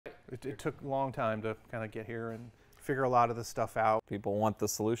It took a long time to kind of get here and figure a lot of this stuff out. People want the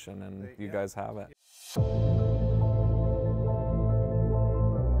solution, and you guys have it.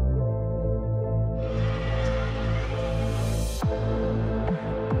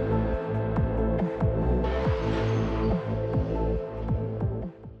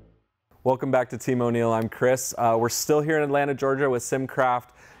 Welcome back to Team O'Neill. I'm Chris. We're still here in Atlanta, Georgia with SimCraft.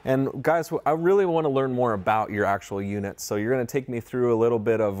 And guys, I really want to learn more about your actual units. So you're going to take me through a little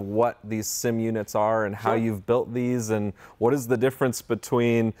bit of what these sim units are and how you've built these and what is the difference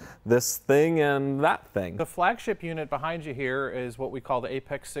between this thing and that thing. The flagship unit behind you here is what we call the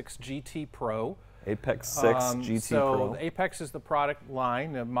Apex 6 GT Pro. Apex 6 GT so Pro. The Apex is the product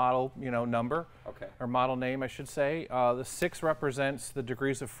line, the model number, or model name I should say. The 6 represents the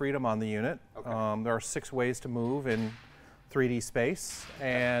degrees of freedom on the unit. There are 6 ways to move in 3D space,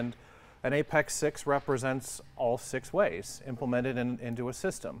 and an Apex 6 represents all 6 ways implemented into a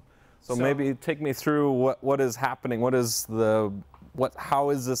system. So maybe take me through what is happening. How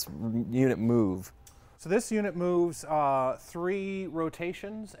is this unit move? So this unit moves 3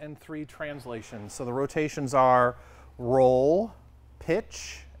 rotations and 3 translations. So the rotations are roll,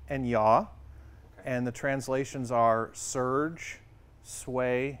 pitch, and yaw. And the translations are surge,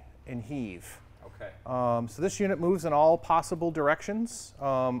 sway, and heave. So this unit moves in all possible directions.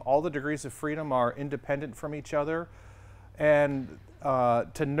 All the degrees of freedom are independent from each other. And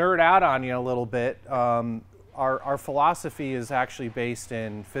to nerd out on you a little bit, our philosophy is actually based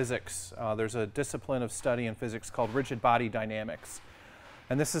in physics. There's a discipline of study in physics called rigid body dynamics.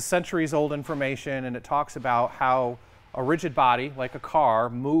 And this is centuries old information, and it talks about how a rigid body, like a car,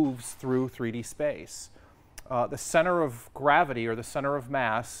 moves through 3D space. The center of gravity, or the center of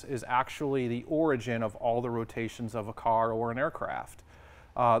mass, is actually the origin of all the rotations of a car or an aircraft.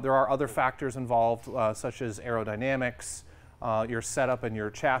 There are other factors involved, such as aerodynamics, your setup and your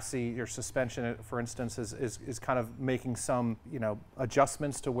chassis, your suspension, for instance, is kind of making some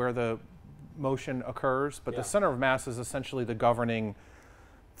adjustments to where the motion occurs. But the center of mass is essentially the governing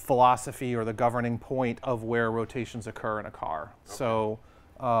philosophy or the governing point of where rotations occur in a car. So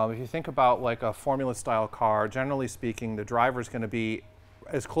if you think about like a formula style car, generally speaking, the driver is going to be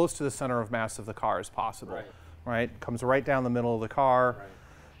as close to the center of mass of the car as possible. Right? Comes right down the middle of the car.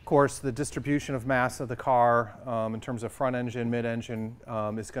 Of course, the distribution of mass of the car in terms of front engine, mid-engine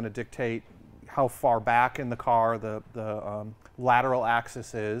is going to dictate how far back in the car the lateral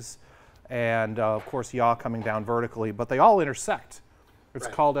axis is, and of course yaw coming down vertically, but they all intersect. It's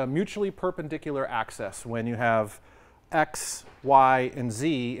called a mutually perpendicular axis when you have X, Y, and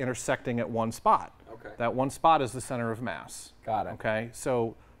Z intersecting at one spot. That one spot is the center of mass. Got it. Okay,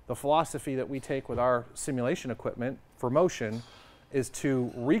 so the philosophy that we take with our simulation equipment for motion is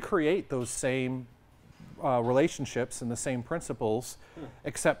to recreate those same relationships and the same principles,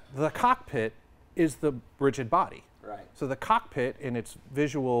 except the cockpit is the rigid body. So the cockpit in its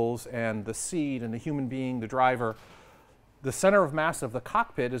visuals and the seat and the human being, the driver, the center of mass of the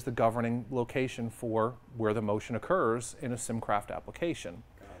cockpit is the governing location for where the motion occurs in a SimCraft application,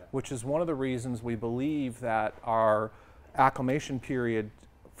 which is one of the reasons we believe that our acclimation period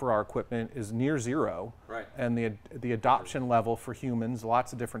for our equipment is near zero, and the adoption level for humans,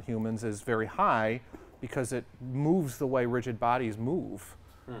 lots of different humans, is very high because it moves the way rigid bodies move.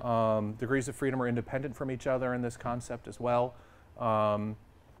 Degrees of freedom are independent from each other in this concept as well.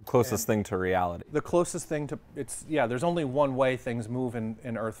 Closest thing to reality. The closest thing to, there's only one way things move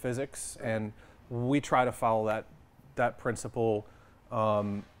in Earth physics, and we try to follow that principle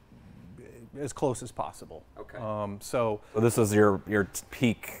as close as possible. So this is your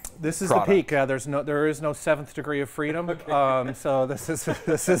peak. This is product. the peak. There is no 7th degree of freedom. So this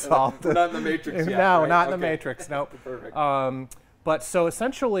is all. We're not in the Matrix yet. No, right? not in the Matrix. No. Perfect. But so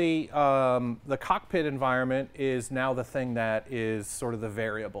essentially, the cockpit environment is now the thing that is sort of the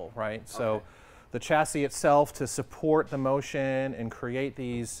variable, right? So the chassis itself, to support the motion and create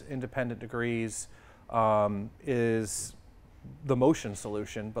these independent degrees, is the motion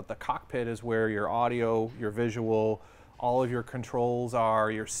solution, but the cockpit is where your audio, your visual, all of your controls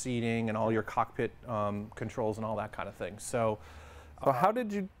are, your seating and all your cockpit controls and all that kind of thing. So how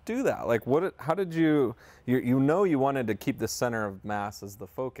did you do that? Like, how did you wanted to keep the center of mass as the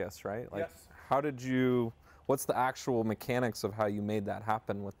focus, right? Like, how did you, what's the actual mechanics of how you made that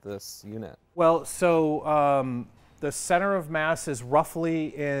happen with this unit? Well, so the center of mass is roughly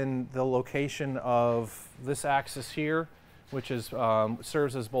in the location of this axis here, which is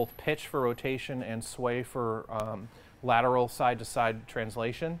serves as both pitch for rotation and sway for lateral side-to-side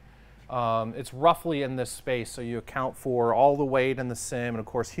translation. It's roughly in this space, so you account for all the weight in the sim, and of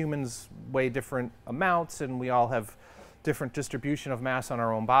course humans weigh different amounts, and we all have different distribution of mass on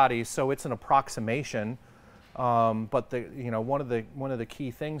our own bodies, so it's an approximation. But one of the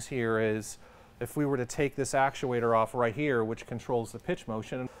key things here is if we were to take this actuator off right here, which controls the pitch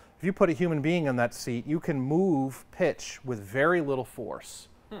motion, if you put a human being in that seat, you can move pitch with very little force,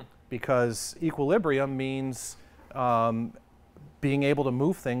 because equilibrium means being able to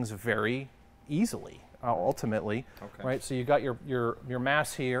move things very easily, ultimately, right? So you got your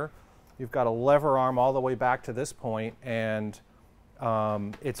mass here, you've got a lever arm all the way back to this point, and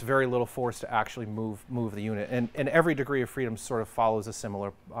it's very little force to actually move the unit. And every degree of freedom sort of follows a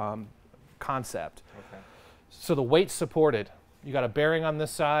similar concept. Okay. So the weight's supported. You got a bearing on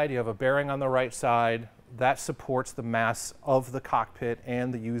this side, you have a bearing on the right side. That supports the mass of the cockpit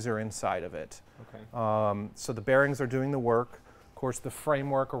and the user inside of it. Okay. So the bearings are doing the work. Of course, the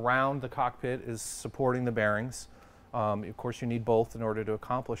framework around the cockpit is supporting the bearings. Of course, you need both in order to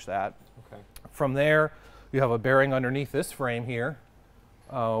accomplish that. Okay. From there, you have a bearing underneath this frame here.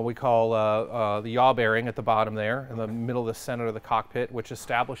 We call the yaw bearing at the bottom there, in the middle of the center of the cockpit, which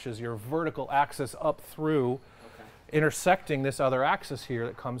establishes your vertical axis up through, intersecting this other axis here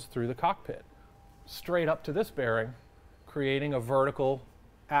that comes through the cockpit, straight up to this bearing, creating a vertical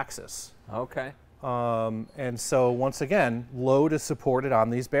axis. Okay. And so once again, load is supported on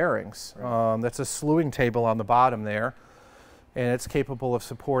these bearings. Right. That's a slewing table on the bottom there, and it's capable of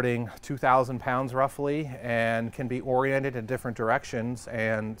supporting 2,000 pounds roughly, and can be oriented in different directions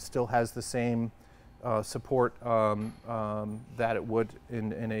and still has the same support that it would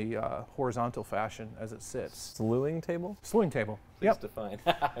in a horizontal fashion as it sits. Slewing table? Slewing table. Please define.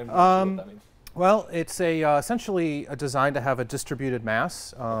 I'm not sure what that means. Well, it's essentially designed to have a distributed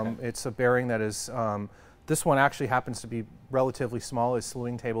mass. It's a bearing that is, this one actually happens to be relatively small as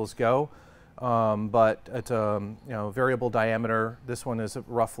slewing tables go, but it's a variable diameter. This one is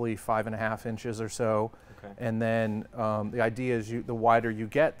roughly 5.5 inches or so. Okay. And then the idea is the wider you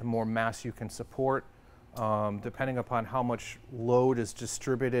get, the more mass you can support. Depending upon how much load is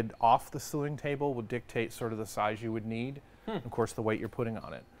distributed off the slewing table would dictate sort of the size you would need, of course the weight you're putting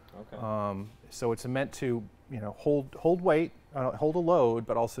on it. Okay. So it's meant to, hold weight, hold a load,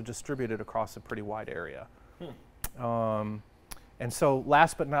 but also distribute it across a pretty wide area. And so,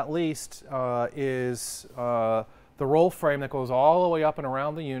 last but not least, is the roll frame that goes all the way up and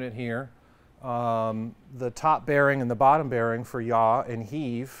around the unit here. The top bearing and the bottom bearing for yaw and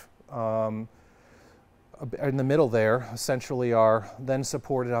heave in the middle there essentially are then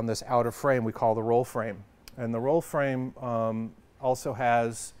supported on this outer frame we call the roll frame. And the roll frame also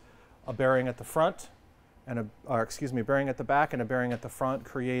has a bearing at the front, and a bearing at the back and a bearing at the front,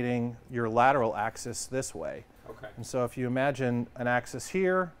 creating your lateral axis this way. Okay. And so if you imagine an axis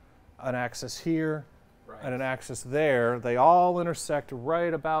here, and an axis there, they all intersect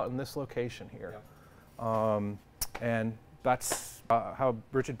right about in this location here. Yep. And that's how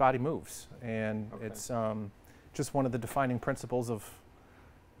rigid body moves. And it's just one of the defining principles of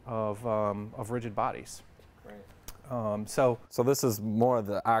rigid bodies. So this is more of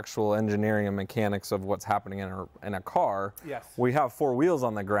the actual engineering and mechanics of what's happening in a car. Yes. We have four wheels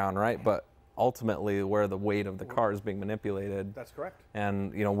on the ground, right? But ultimately where the weight of the car is being manipulated. That's correct.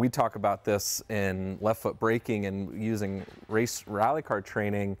 And we talk about this in left foot braking and using rally car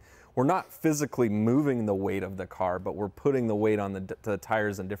training. We're not physically moving the weight of the car, but we're putting the weight on the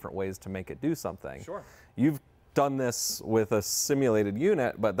tires in different ways to make it do something. Sure. You've done this with a simulated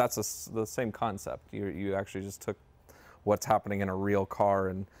unit, but that's the same concept. You actually just took what's happening in a real car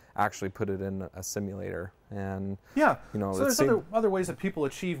and actually put it in a simulator. And yeah, so there's other ways that people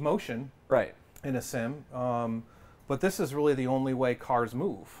achieve motion, right, in a sim, but this is really the only way cars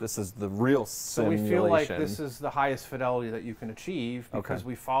move. This is the real simulation. So we feel like this is the highest fidelity that you can achieve because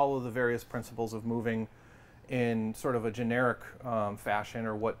we follow the various principles of moving in sort of a generic fashion,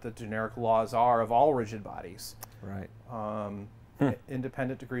 or what the generic laws are of all rigid bodies. Right.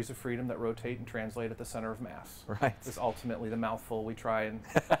 Independent degrees of freedom that rotate and translate at the center of mass. Right. Is ultimately the mouthful we try and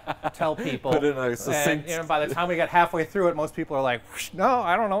tell people. Put in a succinct... And by the time we get halfway through it, most people are like, no,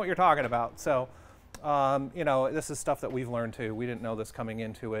 I don't know what you're talking about. So, this is stuff that we've learned too. We didn't know this coming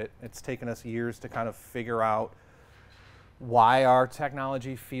into it. It's taken us years to kind of figure out why our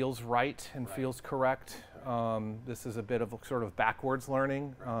technology feels right and feels correct. This is a bit of sort of backwards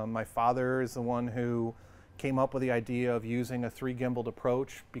learning. My father is the one who came up with the idea of using a 3-gimbaled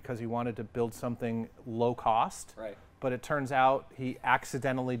approach because he wanted to build something low cost. Right. But it turns out he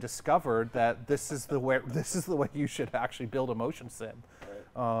accidentally discovered that this is the way you should actually build a motion sim.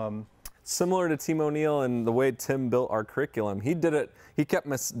 Right. Similar to Tim O'Neill and the way Tim built our curriculum, he did it. He kept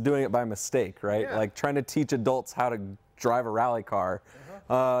doing it by mistake, right? Yeah. Like trying to teach adults how to drive a rally car.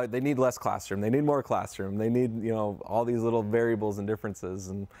 They need less classroom. They need more classroom. They need, you know, all these little variables and differences,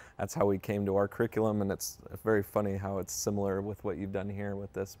 and that's how we came to our curriculum. And it's very funny how it's similar with what you've done here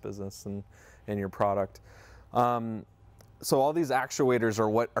with this business and your product. So all these actuators are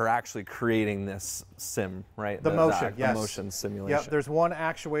what are actually creating this sim, right? The motion, yes. The motion simulation. Yep, there's one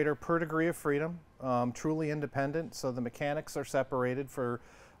actuator per degree of freedom, truly independent. So the mechanics are separated for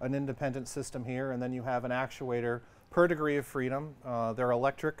an independent system here, and then you have an actuator per degree of freedom. They're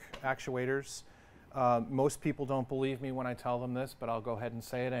electric actuators. Most people don't believe me when I tell them this, but I'll go ahead and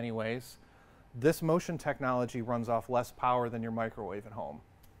say it anyways. This motion technology runs off less power than your microwave at home.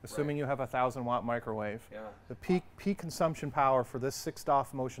 Assuming you have a 1,000-watt microwave, the peak consumption power for this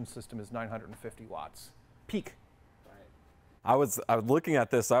 6-DOF motion system is 950 watts. Peak. I was looking at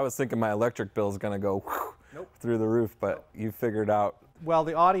this. I was thinking my electric bill is going to go through the roof, but you figured out. Well,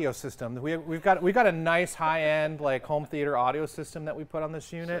 the audio system, we've got a nice high-end like home theater audio system that we put on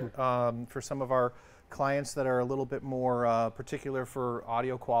this unit for some of our clients that are a little bit more particular for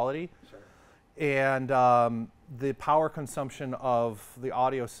audio quality. And the power consumption of the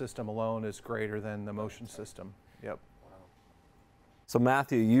audio system alone is greater than the motion system. Yep. So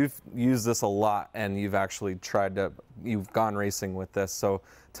Matthew, you've used this a lot, and you've actually you've gone racing with this. So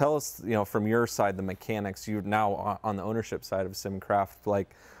tell us, you know, from your side, the mechanics. You're now on the ownership side of SimCraft.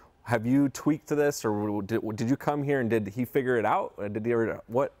 Like, have you tweaked this, or did you come here and did he figure it out?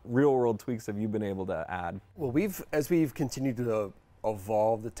 What real world tweaks have you been able to add? Well, as we've continued to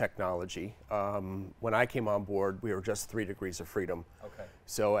evolve the technology. When I came on board, we were just 3 degrees of freedom. Okay.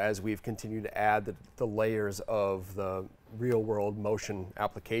 So as we've continued to add the layers of the real world motion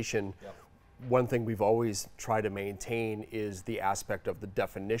application, one thing we've always tried to maintain is the aspect of the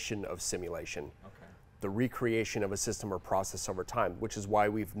definition of simulation. The recreation of a system or process over time, which is why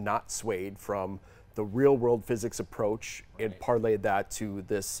we've not swayed from the real world physics approach and parlayed that to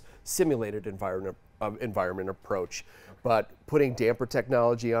this simulated environment approach. But putting damper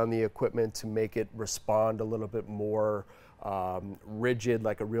technology on the equipment to make it respond a little bit more rigid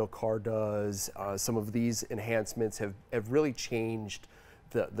like a real car does. Some of these enhancements have really changed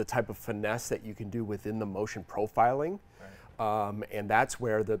the type of finesse that you can do within the motion profiling. And that's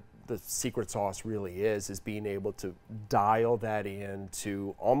where the secret sauce really is being able to dial that in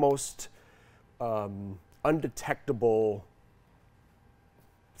to almost undetectable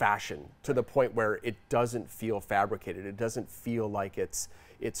fashion, to the point where it doesn't feel fabricated. It doesn't feel like it's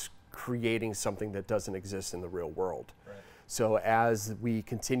creating something that doesn't exist in the real world. So as we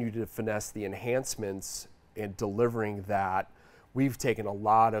continue to finesse the enhancements and delivering that, we've taken a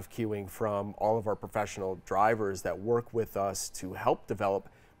lot of cueing from all of our professional drivers that work with us to help develop,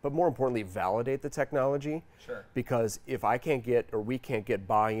 but more importantly, validate the technology. Because if I can't get, or we can't get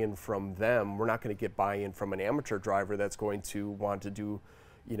buy-in from them, we're not going to get buy-in from an amateur driver that's going to want to do,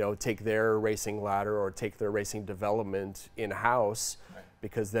 you know, take their racing ladder or take their racing development in-house,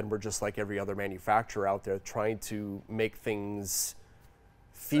 because then we're just like every other manufacturer out there trying to make things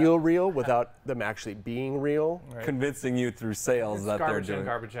feel real without them actually being real. Convincing you through sales that they're doing. Garbage in,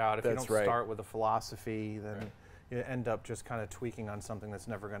 garbage out. If That's you don't start with a philosophy, then you end up just kind of tweaking on something that's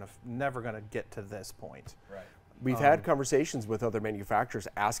never gonna get to this point. We've had conversations with other manufacturers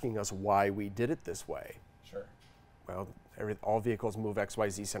asking us why we did it this way. Well, all vehicles move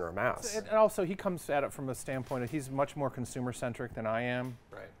XYZ center of mass. And also, he comes at it from a standpoint of he's much more consumer-centric than I am.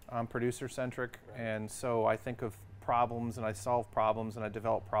 I'm producer-centric, and so I think of problems and I solve problems and I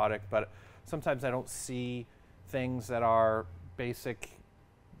develop product, but sometimes I don't see things that are basic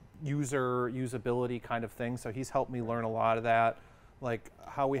usability kind of things. So he's helped me learn a lot of that, like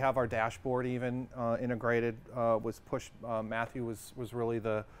how we have our dashboard even integrated was pushed. Matthew was really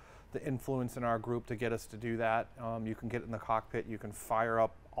the influence in our group to get us to do that. You can get in the cockpit, you can fire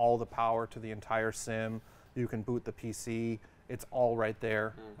up all the power to the entire sim, you can boot the PC, it's all right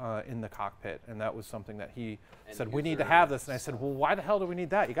there in the cockpit. And that was something that he said, we need to have this. And I said, well, why the hell do we need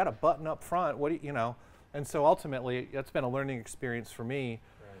that? You got a button up front, what do you know? And so ultimately, it's been a learning experience for me.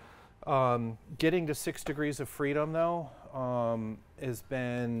 Getting to 6 degrees of freedom though,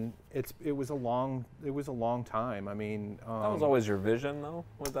 it was a long time. I mean, that was always your vision though,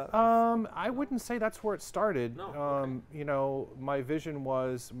 was that? I wouldn't say that's where it started. No, you know, my vision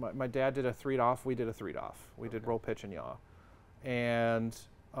was my dad did a 3-DOF, we did a 3-DOF. We did roll, pitch, and yaw. And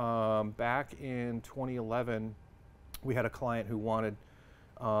back in 2011, we had a client who wanted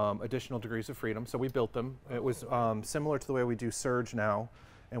additional degrees of freedom, so we built them. It was similar to the way we do surge now.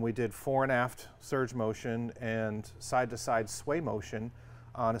 And we did fore and aft surge motion and side-to-side sway motion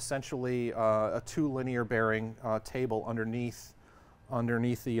on essentially a 2 linear bearing table underneath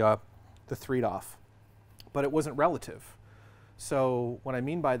the 3-DOF. but it wasn't relative. So what I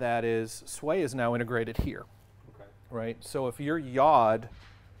mean by that is sway is now integrated here, right? So if you're yawed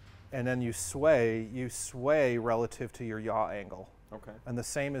and then you sway relative to your yaw angle. Okay. And the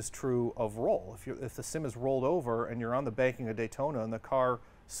same is true of roll. If the sim is rolled over and you're on the banking of Daytona and the car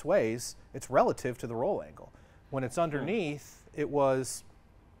sways, it's relative to the roll angle. When it's underneath, it was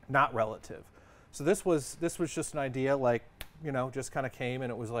not relative. So this was just an idea, like, you know, just kind of came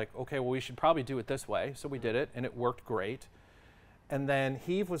and it was like, okay, well, we should probably do it this way. So we did it and it worked great. And then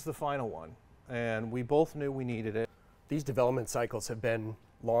heave was the final one, and we both knew we needed it. These development cycles have been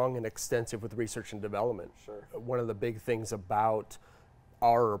long and extensive with research and development. Sure. One of the big things about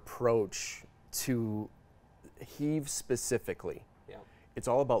our approach to heave specifically, it's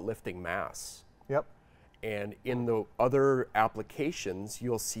all about lifting mass. Yep. And in the other applications,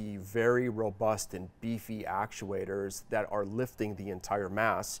 you'll see very robust and beefy actuators that are lifting the entire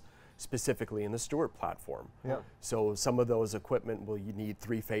mass, specifically in the Stewart platform. Yep. So some of those equipment you need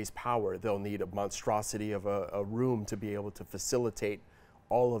 3-phase power. They'll need a monstrosity of a room to be able to facilitate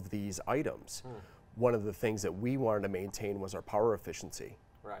all of these items. One of the things that we wanted to maintain was our power efficiency.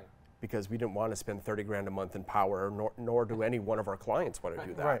 Right. Because we didn't want to spend 30 grand a month in power, nor do any one of our clients want to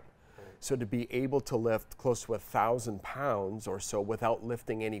do that. Right. So to be able to lift close to 1,000 pounds or so without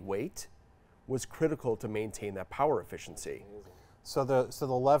lifting any weight was critical to maintain that power efficiency. So the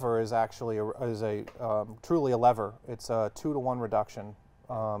lever is actually truly a lever. It's a 2-to-1 reduction.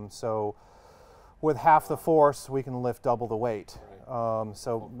 So with half the force, we can lift double the weight.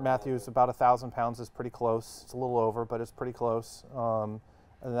 So Matthew's about 1,000 pounds is pretty close. It's a little over, but it's pretty close. And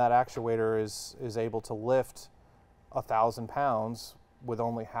that actuator is able to lift 1,000 pounds with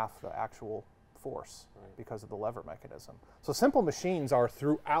only half the actual force because of the lever mechanism. So simple machines are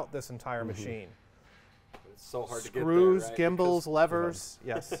throughout this entire machine. It's so hard to get Screws, there, right? gimbals, levers.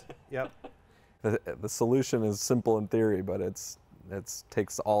 Yes. Yep. The solution is simple in theory, but it's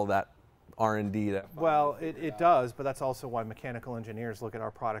takes all that R&D to Well, it does, but that's also why mechanical engineers look at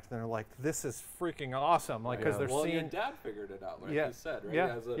our product and they're like, "This is freaking awesome!" Like, because they're seeing. Your dad figured it out, like you said, right?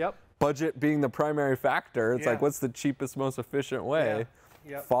 Yeah. Yep. Budget being the primary factor, it's like, what's the cheapest, most efficient way?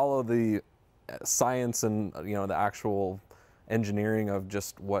 Yeah. Yep. Follow the science and the actual engineering of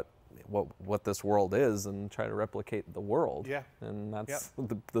just what this world is, and try to replicate the world. Yeah. And that's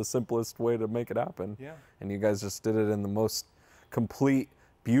the simplest way to make it happen. Yeah. And you guys just did it in the most complete,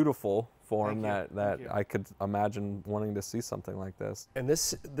 beautiful form Thank that you. I could imagine wanting to see something like this. And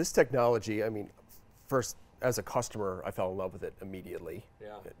this technology, I mean, first as a customer, I fell in love with it immediately.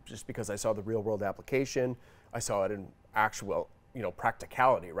 Yeah. Just because I saw the real world application, I saw it in actual,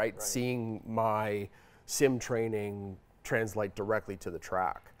 practicality, right? Seeing my sim training translate directly to the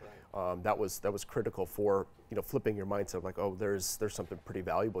track. Right. That was critical for flipping your mindset of like, oh, there's something pretty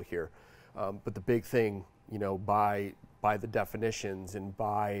valuable here. But the big thing, by the definitions and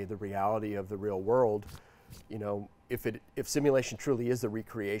by the reality of the real world, if simulation truly is the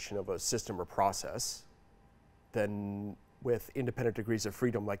recreation of a system or process, then with independent degrees of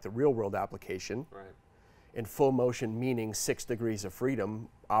freedom like the real world application, and full motion meaning 6 degrees of freedom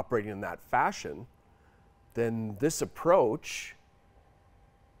operating in that fashion, then this approach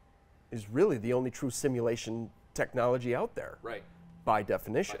is really the only true simulation technology out there. Right. By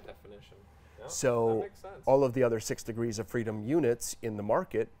definition. By definition. Yeah, So that makes sense. all of the other 6 degrees of freedom units in the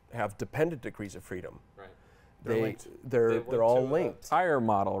market have dependent degrees of freedom. Right. They're all linked. Tire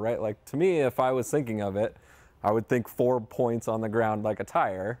model, right? Like, to me, if I was thinking of it, I would think 4 points on the ground like a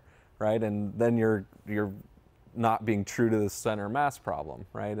tire, right? And then you're not being true to the center mass problem,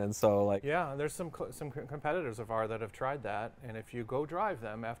 right? And so, like, Yeah, there's some competitors of ours that have tried that, and if you go drive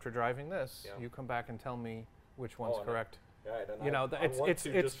them after driving this, you come back and tell me which one's correct. Right, and It's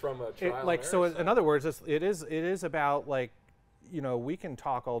just from a trial like, and so error in other words, it is about, like, we can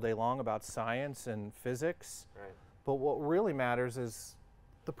talk all day long about science and physics, Right. but what really matters is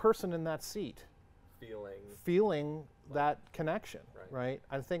the person in that seat feeling that connection, Right. right?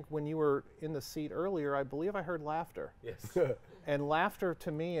 I think when you were in the seat earlier, I believe I heard laughter. Yes. And laughter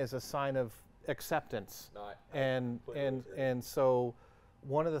to me is a sign of acceptance. No, I and completely agree. and so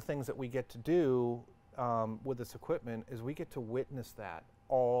one of the things that we get to do with this equipment is we get to witness that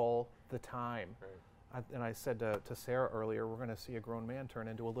all the time. Right. And I said to Sarah earlier, we're going to see a grown man turn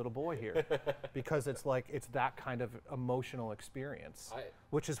into a little boy here because it's that kind of emotional experience,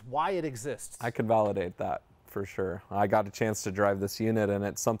 which is why it exists. I could validate that for sure. I got a chance to drive this unit, and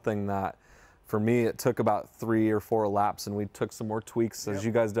it's something that, for me, it took about 3 or 4 laps, and we took some more tweaks. As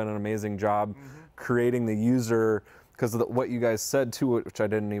you guys done an amazing job creating the user, because what you guys said too, which I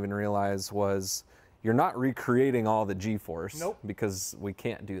didn't even realize, was you're not recreating all the G-force. Nope. Because we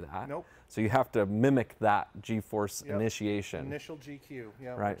can't do that. Nope. So you have to mimic that G-force initiation. Initial GQ, yeah,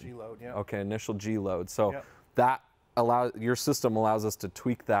 right. G load, yeah. Okay, initial G load. So Yep. that your system allows us to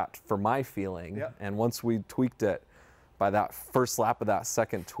tweak that for my feeling. Yep. And once we tweaked it, by that first lap of that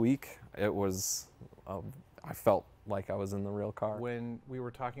second tweak, it was, I felt like I was in the real car. When we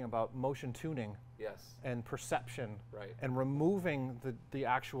were talking about motion tuning Yes. and perception Right. and removing the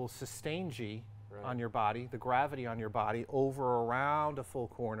actual sustain G on your body, the gravity on your body over around a full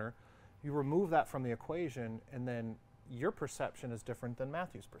corner, you remove that from the equation, and then your perception is different than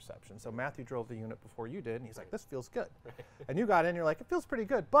Matthew's perception. So Matthew drove the unit before you did, and he's like, this feels good. And you got in, you're like, it feels pretty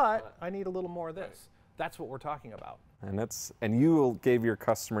good, but I need a little more of this. That's what we're talking about. And you gave your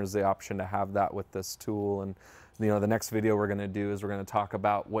customers the option to have that with this tool. And the next video we're going to do is we're going to talk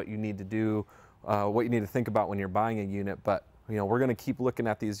about what you need to do, what you need to think about when you're buying a unit. But we're going to keep looking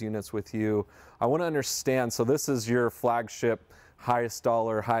at these units with you. I want to understand. So this is your flagship, highest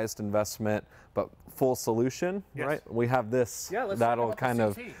dollar, highest investment, but full solution, right? We have this. Yeah, let's that'll talk about kind the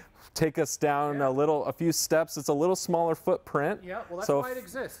of CT. take us down a few steps. It's a little smaller footprint. Yeah, well, that's so why it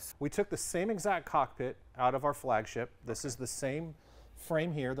exists. We took the same exact cockpit out of our flagship. This is the same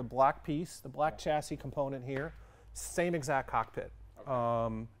frame here, the black piece, the black chassis component here, same exact cockpit.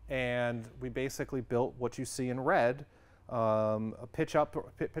 And we basically built what you see in red. Pitch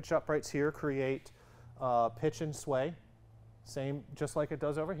uprights here create pitch and sway, same just like it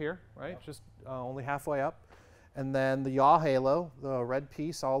does over here, right? Just only halfway up. And then the yaw halo, the red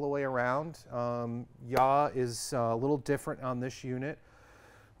piece all the way around. Yaw is a little different on this unit.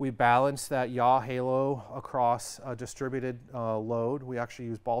 We balance that yaw halo across a distributed load. We actually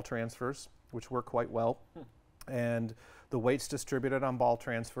use ball transfers, which work quite well. And the weight's distributed on ball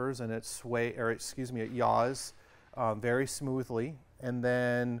transfers, and it yaws very smoothly. And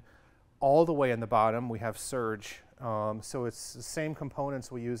then all the way in the bottom, we have surge. So it's the same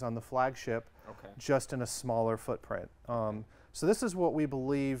components we use on the flagship, just in a smaller footprint. So this is what we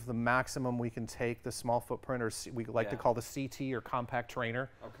believe the maximum we can take, the small footprint, or we like to call the CT, or compact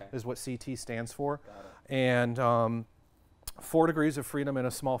trainer, is what CT stands for. And 4 degrees of freedom in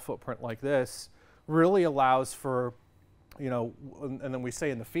a small footprint like this really allows for, and then we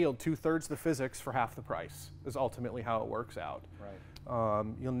say in the field, 2/3 the physics for half the price is ultimately how it works out.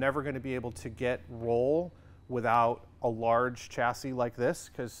 You're never going to be able to get roll without a large chassis like this,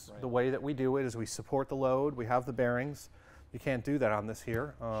 because the way that we do it is we support the load, we have the bearings. You can't do that on this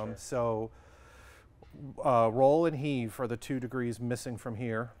here. So roll and heave are the 2 degrees missing from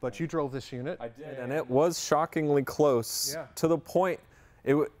here. But you drove this unit. I did, and it was shockingly close to the point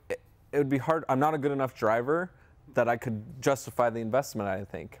it would be hard. I'm not a good enough driver that I could justify the investment, I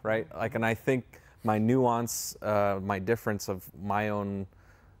think, right? And I think my nuance, my difference of my own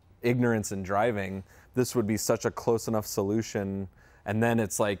ignorance in driving, this would be such a close enough solution. And then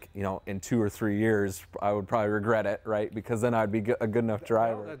it's like, in 2 or 3 years, I would probably regret it, right? Because then I'd be a good enough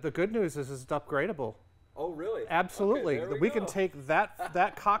driver. Well, the good news is it's upgradable. Oh, really? Absolutely. We can take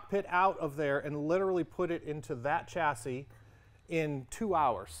that cockpit out of there and literally put it into that chassis in 2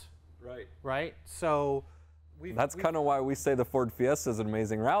 hours. Right? So that's kind of why we say the Ford Fiesta is an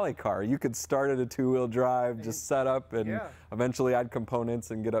amazing rally car. You could start at a 2-wheel drive, just set up, and eventually add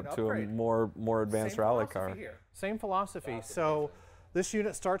components and get up to a more advanced rally car. Same philosophy. So this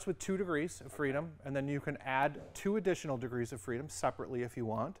unit starts with 2 degrees of freedom, and then you can add 2 additional degrees of freedom separately if you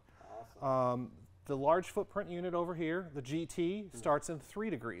want. The large footprint unit over here, the GT, starts in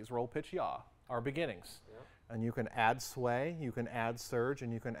 3 degrees, roll, pitch, yaw, our beginnings. And you can add sway, you can add surge,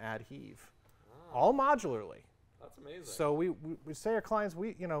 and you can add heave, all modularly. That's amazing. So we say to our clients,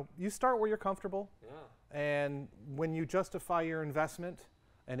 you start where you're comfortable, and when you justify your investment,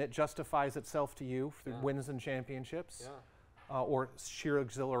 and it justifies itself to you through wins and championships, or sheer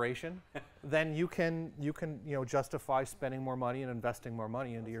exhilaration, then you can justify spending more money and investing more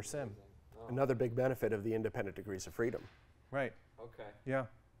money into your sim. Another big benefit of the independent degrees of freedom. Right. Okay. Yeah.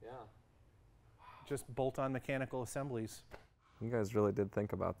 Yeah. Just bolt-on mechanical assemblies. You guys really did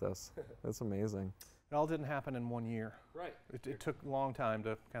think about this. That's amazing. It all didn't happen in 1 year. Right. It took a long time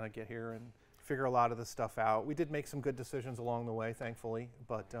to kind of get here and figure a lot of this stuff out. We did make some good decisions along the way, thankfully,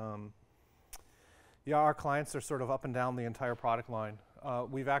 but our clients are sort of up and down the entire product line.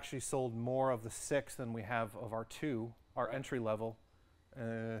 We've actually sold more of the 6 than we have of our 2, our entry level,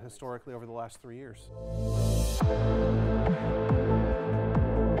 historically over the last 3 years.